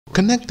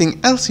Connecting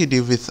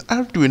LCD with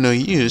Arduino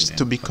used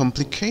to be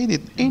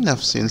complicated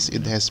enough since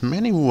it has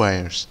many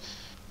wires.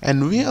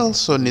 And we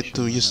also need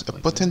to use a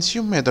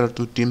potentiometer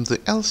to dim the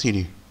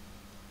LCD.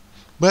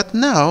 But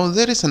now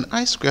there is an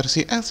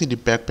I2C LCD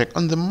backpack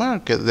on the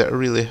market that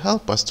really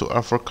helps us to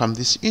overcome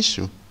this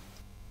issue.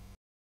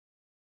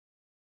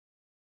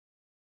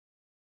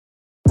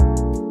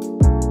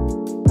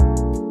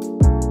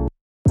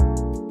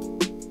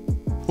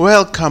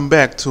 Welcome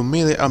back to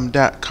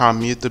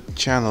Milliamp.com YouTube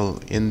channel.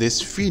 In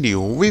this video,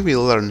 we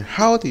will learn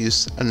how to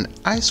use an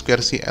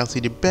I2C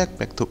LCD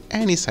backpack to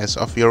any size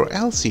of your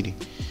LCD,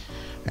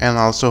 and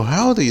also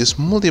how to use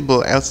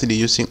multiple LCD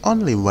using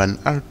only one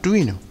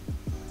Arduino.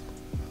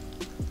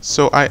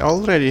 So I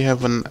already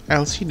have an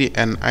LCD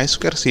and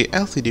I2C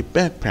LCD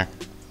backpack.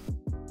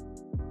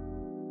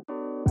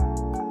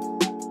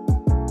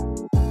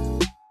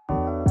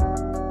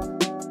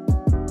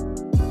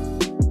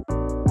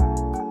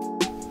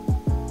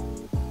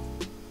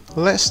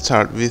 Let's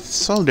start with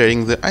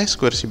soldering the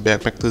I2C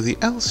backpack to the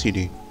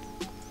LCD.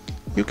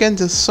 You can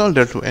just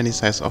solder to any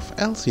size of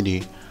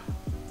LCD.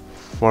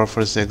 For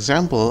first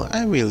example,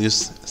 I will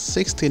use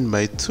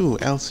 16x2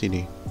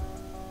 LCD.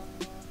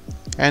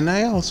 And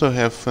I also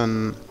have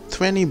an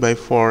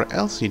 20x4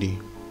 LCD.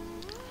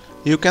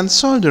 You can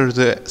solder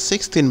the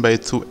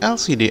 16x2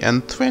 LCD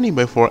and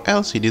 20x4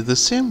 LCD the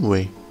same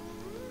way.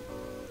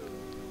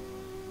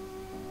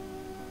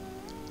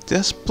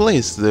 Just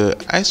place the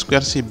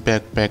I2C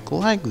backpack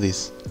like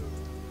this.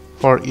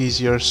 For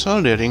easier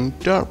soldering,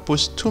 don't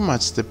push too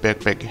much the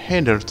backpack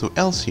header to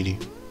LCD.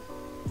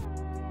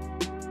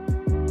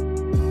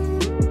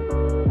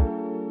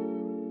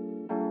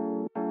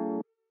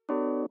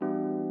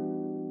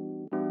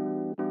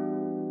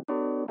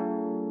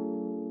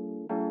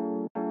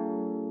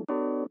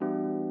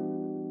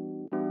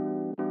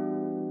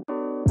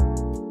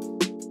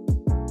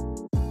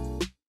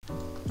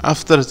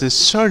 After the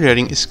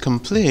soldering is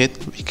complete,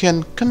 we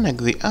can connect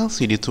the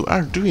LCD to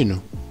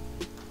Arduino.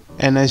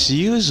 And as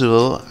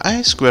usual,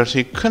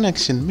 I2C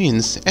connection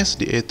means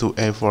SDA to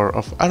A4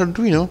 of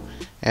Arduino,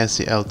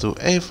 SCL to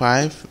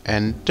A5,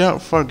 and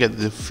don't forget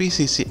the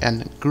VCC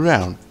and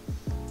ground.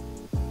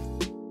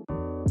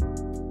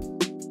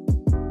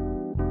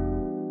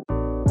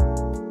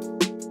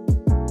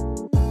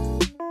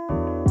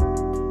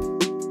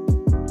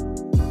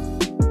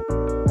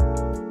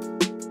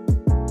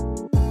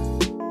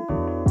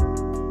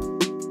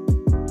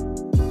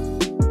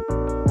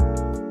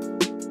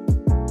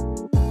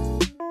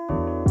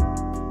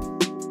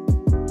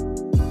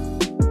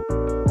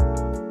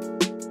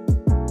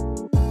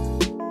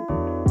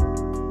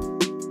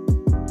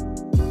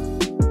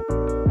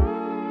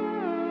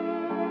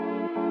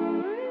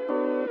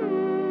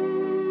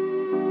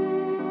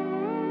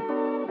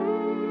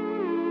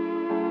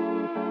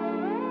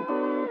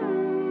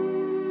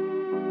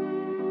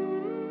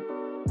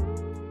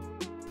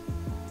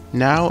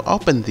 Now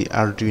open the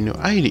Arduino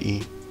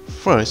IDE.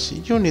 First,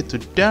 you need to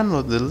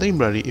download the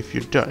library if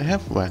you don't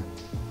have one.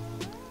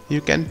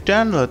 You can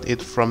download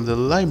it from the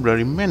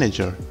library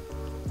manager.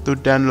 To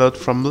download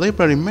from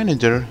library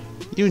manager,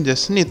 you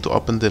just need to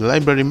open the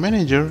library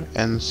manager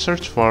and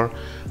search for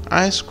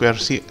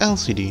I2C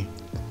LCD.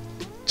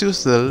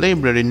 Choose the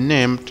library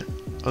named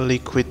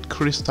Liquid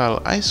Crystal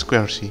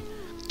I2C.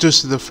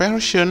 Choose the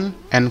version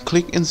and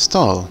click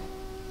install.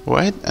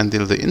 Wait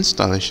until the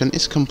installation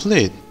is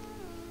complete.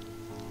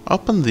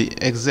 Open the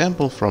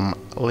example from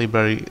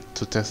library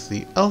to test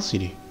the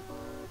LCD.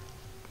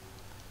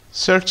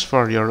 Search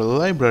for your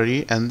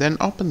library and then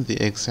open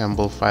the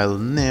example file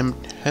named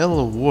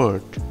Hello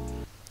World.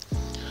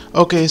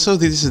 Okay, so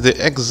this is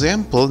the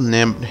example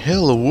named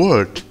Hello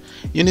World.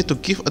 You need to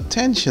give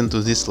attention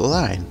to this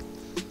line.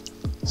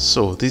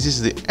 So this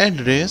is the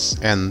address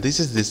and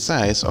this is the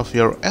size of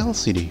your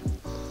LCD.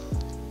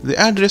 The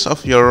address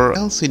of your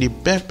LCD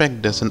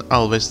backpack doesn't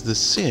always the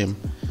same,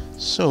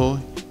 so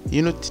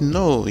you need to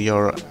know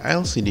your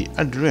LCD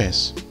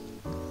address.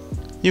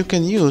 You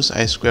can use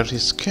I2C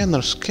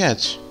scanner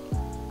sketch.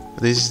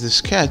 This is the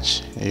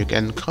sketch. You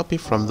can copy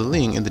from the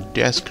link in the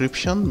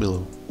description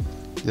below.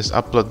 Just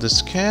upload the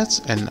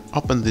sketch and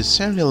open the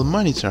serial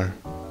monitor.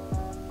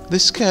 The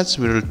sketch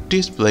will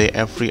display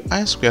every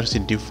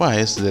I2C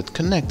device that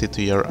connected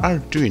to your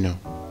Arduino.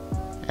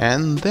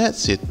 And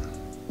that's it.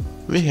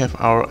 We have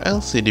our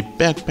LCD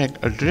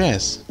backpack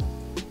address.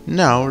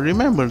 Now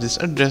remember this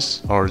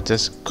address or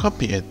just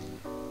copy it.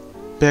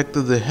 Back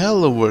to the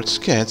Hello World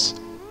sketch,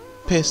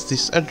 paste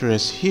this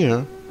address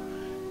here,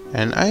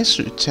 and I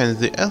should change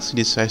the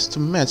LCD size to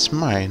match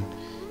mine.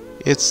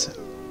 It's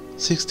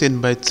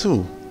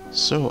 16x2,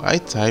 so I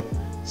type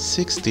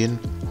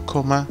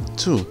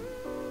 16,2.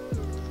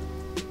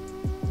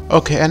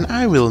 Okay, and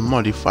I will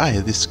modify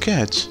the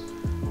sketch.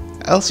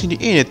 LCD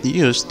init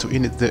used to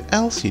init the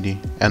LCD,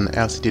 and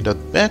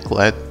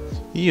LCD.backlight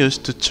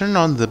used to turn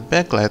on the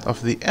backlight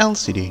of the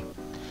LCD,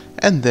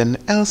 and then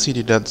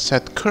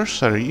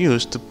LCD.setCursor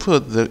used to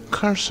put the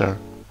cursor.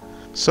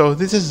 So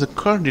this is the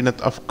coordinate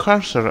of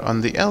cursor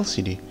on the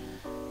LCD.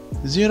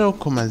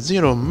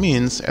 0,0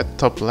 means at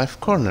top left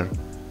corner,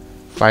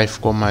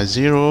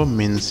 5,0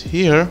 means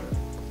here,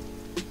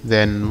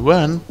 then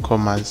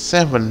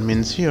 1,7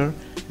 means here,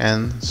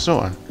 and so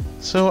on.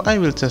 So I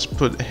will just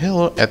put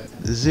hello at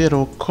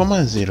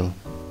 0,0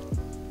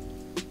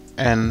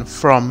 and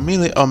from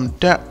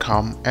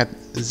milliohm.com at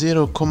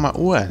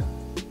 0,1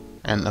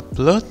 and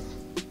upload.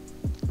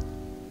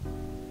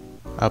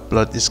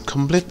 Upload is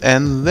complete,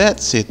 and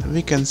that's it.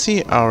 We can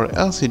see our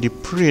LCD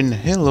print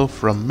hello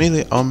from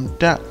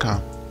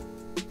milliohm.com.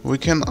 We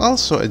can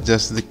also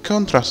adjust the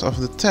contrast of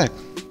the tag.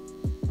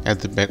 At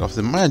the back of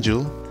the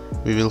module,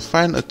 we will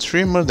find a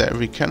trimmer that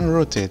we can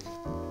rotate.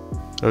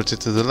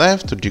 Rotate to the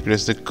left to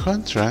decrease the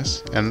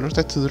contrast, and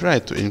rotate to the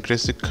right to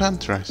increase the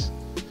contrast.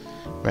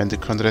 When the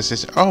contrast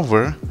is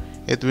over,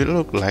 it will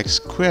look like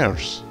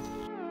squares.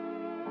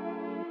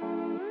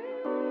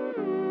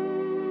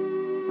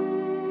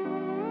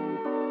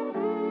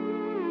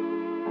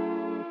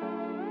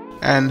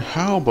 And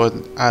how about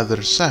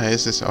other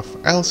sizes of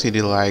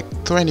LCD like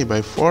 20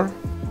 by 4?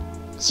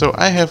 So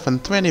I have a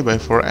 20 by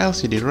 4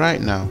 LCD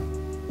right now.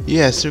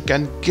 Yes, you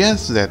can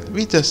guess that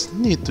we just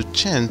need to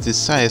change the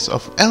size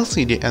of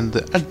LCD and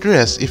the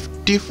address if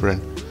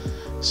different.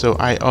 So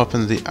I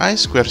open the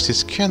I2C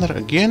scanner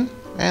again,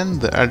 and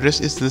the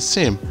address is the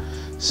same.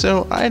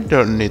 So I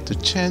don't need to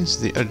change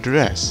the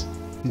address.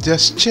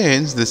 Just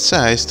change the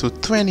size to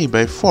 20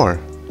 by 4.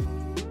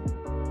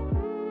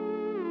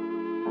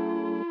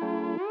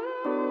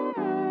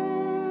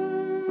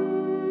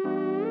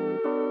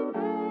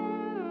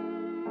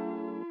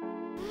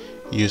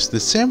 Use the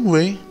same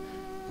way,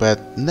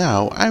 but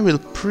now I will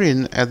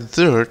print at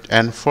third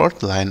and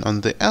fourth line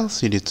on the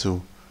LCD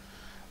too.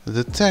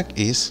 The tag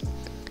is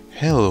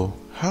hello,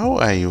 how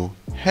are you?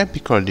 Happy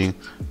coding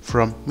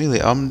from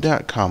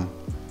milliohm.com.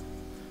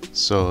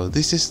 So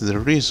this is the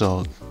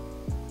result.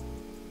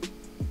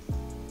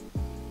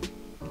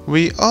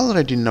 We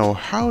already know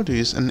how to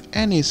use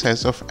any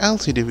size of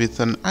LCD with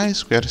an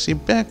I2C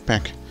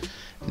backpack.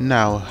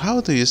 Now,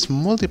 how to use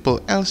multiple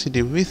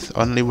LCD with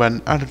only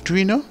one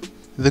Arduino?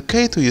 The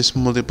key to use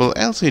multiple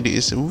LCD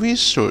is we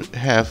should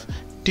have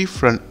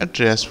different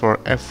address for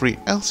every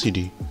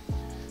LCD.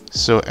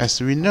 So as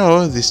we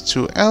know, these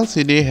two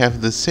LCD have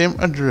the same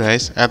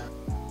address at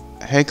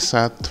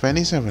hexa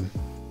 27.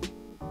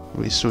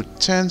 We should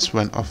change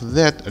one of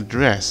that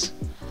address.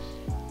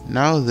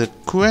 Now the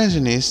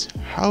question is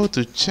how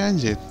to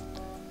change it.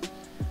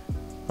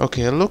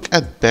 Okay, look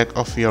at back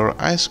of your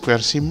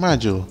I2C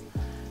module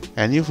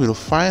and you will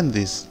find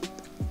this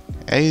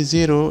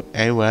A0,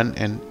 A1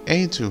 and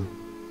A2.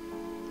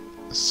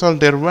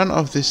 Solder one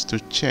of these to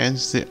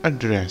change the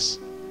address.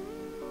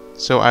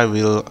 So I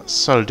will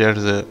solder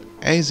the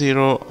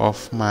A0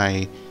 of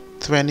my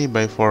 20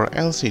 by 4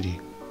 LCD.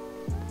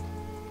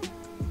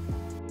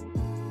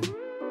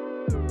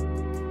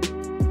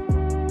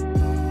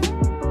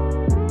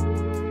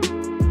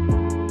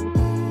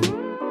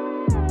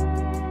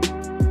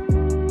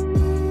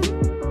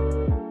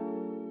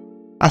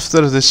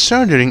 After the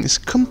soldering is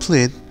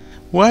complete,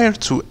 wire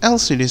two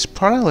LCDs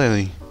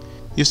parallelly.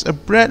 Use a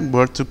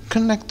breadboard to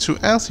connect two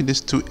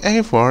LCDs to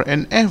A4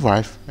 and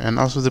A5 and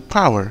also the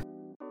power.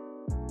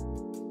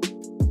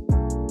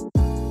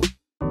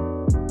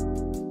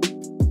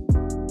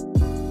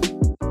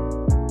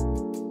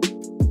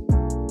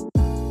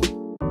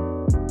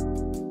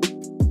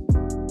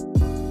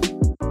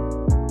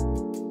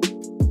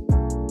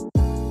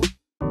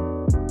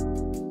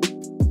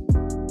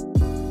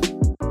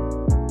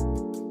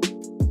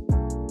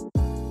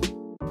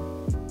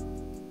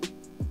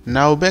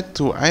 Now back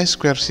to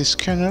I2C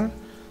scanner,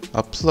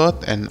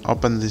 upload and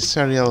open the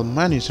serial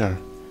monitor.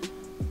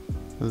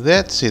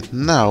 That's it,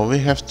 now we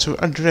have two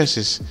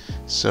addresses,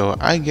 so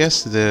I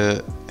guess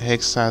the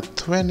hexa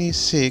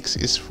 26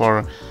 is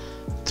for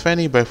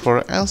 20 by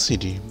 4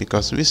 LCD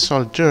because we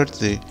soldered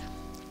the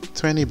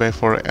 20 by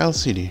 4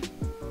 LCD.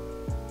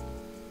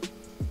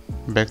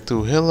 Back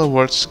to Hello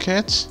World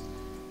sketch.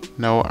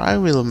 Now I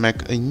will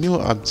make a new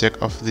object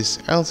of this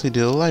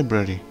LCD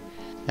library.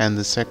 And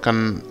the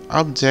second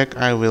object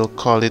I will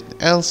call it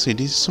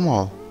LCD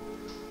small.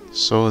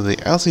 So the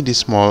LCD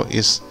small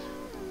is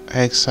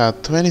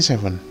hexa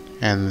 27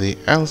 and the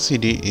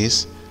LCD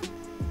is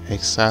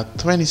hexa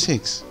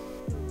 26.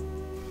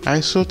 I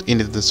should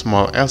init the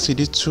small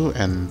LCD too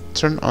and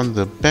turn on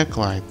the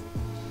backlight.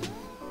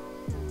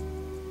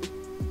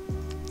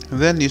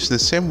 Then use the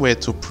same way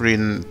to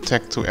print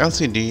tag to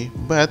LCD,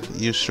 but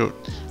you should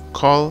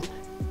call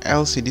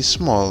LCD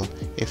small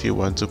if you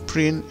want to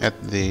print at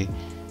the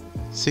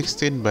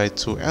 16 by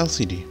 2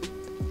 LCD,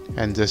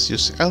 and just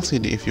use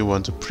LCD if you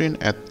want to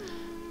print at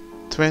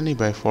 20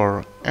 by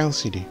 4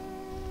 LCD.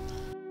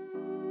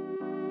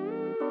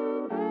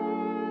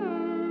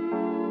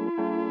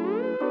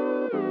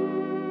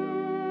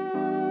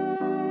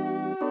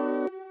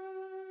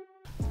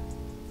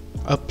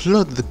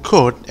 Upload the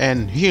code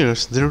and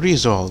here's the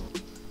result.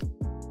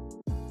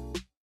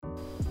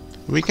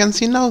 We can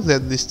see now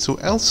that these two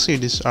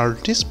LCDs are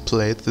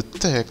displayed the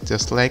tag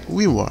just like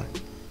we want.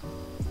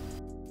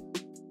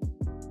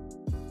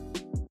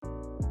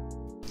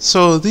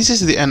 So this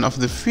is the end of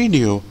the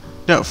video.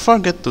 Don't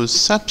forget to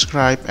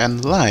subscribe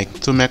and like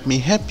to make me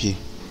happy.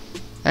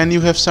 And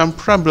you have some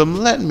problem,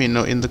 let me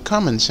know in the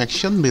comment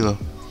section below.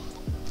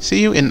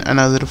 See you in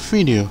another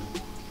video.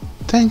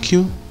 Thank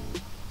you.